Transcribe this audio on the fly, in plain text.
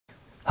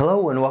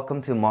Hello and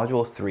welcome to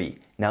Module 3.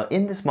 Now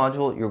in this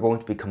module, you're going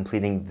to be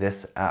completing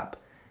this app.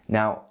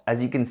 Now,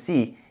 as you can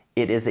see,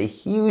 it is a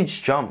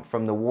huge jump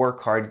from the war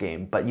card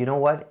game, but you know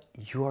what?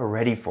 You are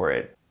ready for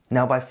it.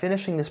 Now by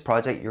finishing this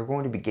project, you're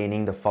going to be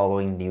gaining the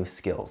following new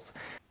skills.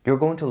 You're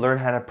going to learn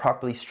how to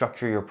properly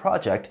structure your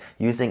project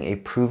using a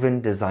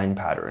proven design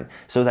pattern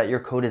so that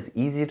your code is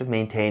easy to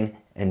maintain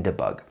and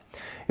debug.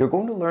 You're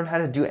going to learn how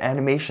to do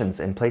animations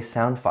and play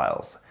sound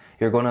files.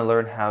 You're going to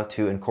learn how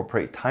to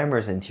incorporate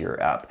timers into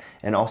your app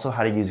and also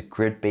how to use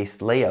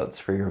grid-based layouts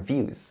for your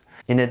views.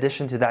 In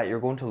addition to that, you're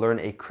going to learn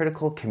a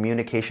critical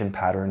communication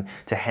pattern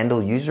to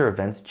handle user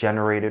events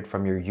generated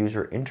from your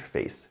user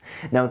interface.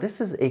 Now,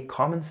 this is a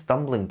common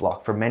stumbling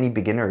block for many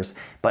beginners,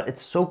 but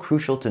it's so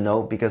crucial to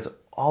know because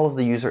all of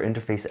the user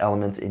interface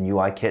elements in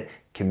UIKit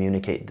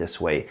communicate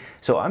this way.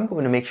 So I'm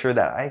going to make sure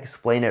that I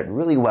explain it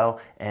really well,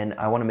 and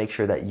I want to make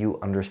sure that you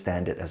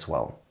understand it as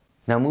well.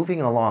 Now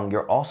moving along,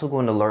 you're also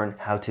going to learn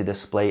how to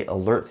display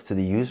alerts to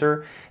the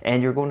user,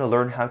 and you're going to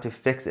learn how to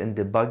fix and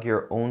debug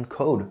your own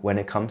code when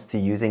it comes to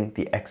using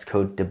the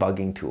Xcode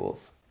debugging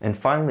tools. And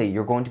finally,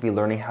 you're going to be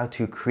learning how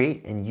to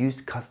create and use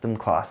custom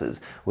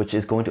classes, which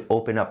is going to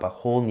open up a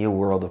whole new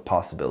world of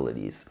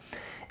possibilities.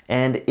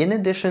 And in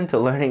addition to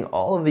learning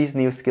all of these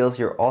new skills,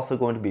 you're also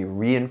going to be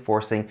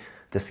reinforcing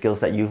the skills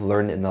that you've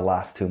learned in the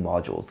last two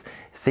modules.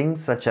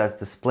 Things such as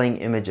displaying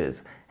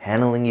images,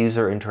 handling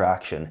user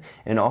interaction,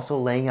 and also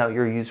laying out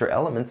your user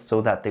elements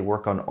so that they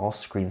work on all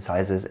screen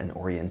sizes and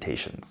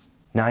orientations.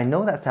 Now I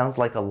know that sounds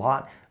like a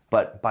lot,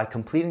 but by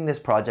completing this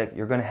project,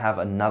 you're going to have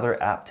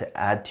another app to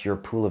add to your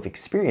pool of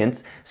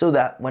experience so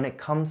that when it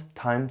comes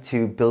time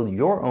to build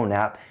your own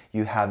app,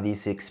 you have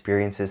these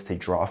experiences to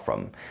draw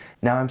from.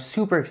 Now I'm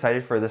super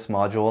excited for this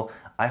module.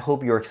 I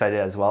hope you're excited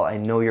as well. I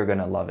know you're going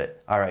to love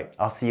it. All right,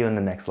 I'll see you in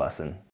the next lesson.